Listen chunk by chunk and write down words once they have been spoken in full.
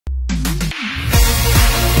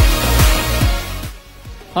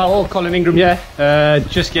Hi all, Colin Ingram here.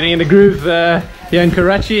 Just getting in the groove here in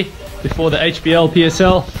Karachi before the HBL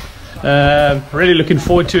PSL. Really looking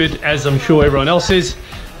forward to it, as I'm sure everyone else is.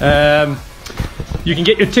 You can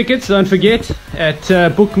get your tickets, don't forget, at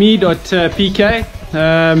bookme.pk.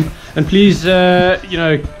 And please,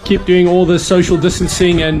 keep doing all the social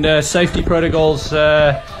distancing and safety protocols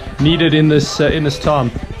needed in this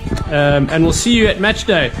time. And we'll see you at match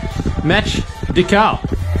day. Match Dikau.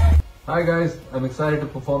 Hi guys, I'm excited to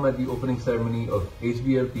perform at the opening ceremony of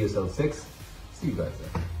HBL PSL 6. See you guys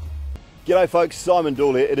there. G'day folks, Simon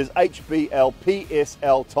Dool here. It is HBL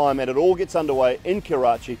PSL time and it all gets underway in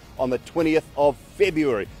Karachi on the 20th of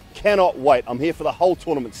February. Cannot wait. I'm here for the whole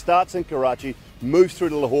tournament. Starts in Karachi, moves through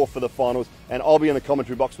to Lahore for the finals, and I'll be in the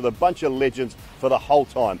commentary box with a bunch of legends for the whole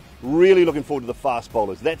time. Really looking forward to the fast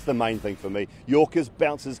bowlers. That's the main thing for me. Yorkers,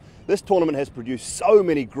 bouncers. This tournament has produced so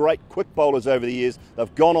many great quick bowlers over the years.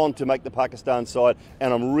 They've gone on to make the Pakistan side,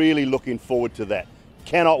 and I'm really looking forward to that.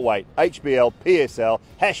 Cannot wait. HBL PSL,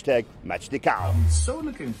 hashtag Match Dikau. I'm so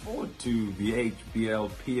looking forward to the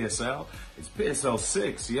HBL PSL. It's PSL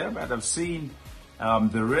 6, yeah, but I've seen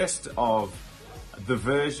the rest of the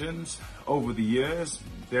versions over the years.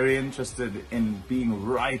 Very interested in being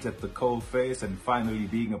right at the coal face and finally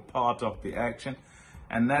being a part of the action.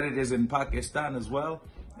 And that it is in Pakistan as well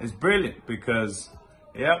is brilliant because,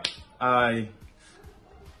 yep, I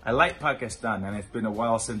like Pakistan and it's been a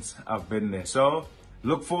while since I've been there. So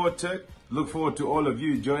look forward to it. Look forward to all of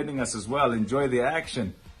you joining us as well. Enjoy the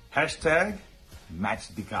action. Hashtag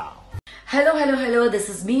Match Dikau. Hello, this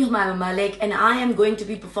is me, Humayma Malik, and I am going to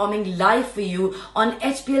be performing live for you on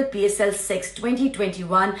HBL PSL 6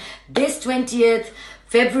 2021, this 20th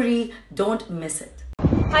February. Don't miss it.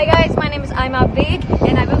 Hi guys, my name is Aima Beg,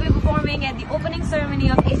 and I will be performing at the opening ceremony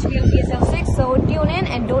of HBL PSL 6, so tune in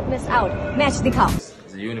and don't miss out. Match Dikau.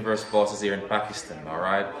 The Universe Boss is here in Pakistan,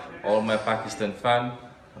 alright? All my Pakistan fans,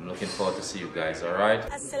 I'm looking forward to see you guys, alright?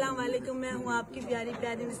 अस्सलाम वालेकुम, मैं हूँ आपकी प्यारी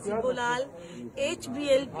प्यारी नसीबो लाल।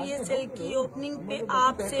 HBL PSL की opening पे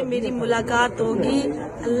आपसे मेरी मुलाकात होगी।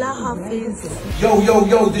 अल्लाह हाफिज।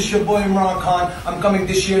 Yo, this your boy Imran Khan. I'm coming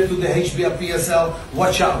this year to the HBL PSL.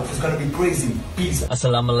 Watch out, it's gonna be crazy. Peace.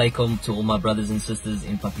 Assalamu alaikum to all my brothers and sisters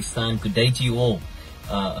in Pakistan. Good day to you all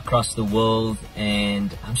across the world,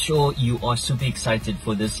 and I'm sure you are super excited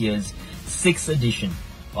for this year's 6th edition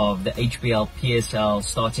of the HBL PSL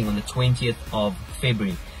starting on the 20th of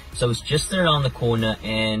February. So it's just around the corner,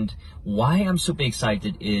 and why I'm super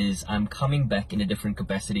excited is I'm coming back in a different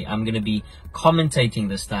capacity. I'm going to be commentating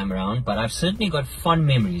this time around, but I've certainly got fun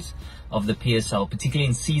memories of the PSL, particularly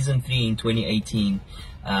in season 3 in 2018,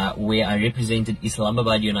 where I represented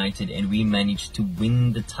Islamabad United and we managed to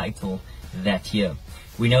win the title that year.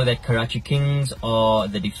 We know that Karachi Kings are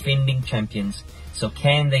the defending champions, so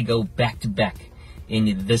can they go back to back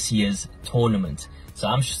in this year's tournament? So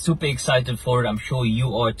I'm super excited for it. I'm sure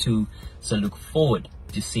you are too. So look forward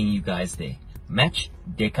to seeing you guys there. Match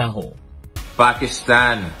Dikau.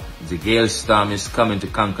 Pakistan, the Gale Storm is coming to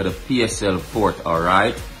conquer the PSL fort,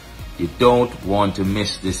 alright? You don't want to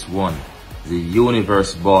miss this one. The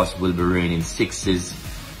Universe Boss will be raining sixes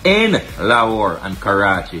in Lahore and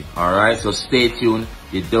Karachi, alright? So stay tuned.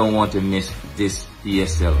 You don't want to miss this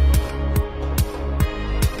PSL.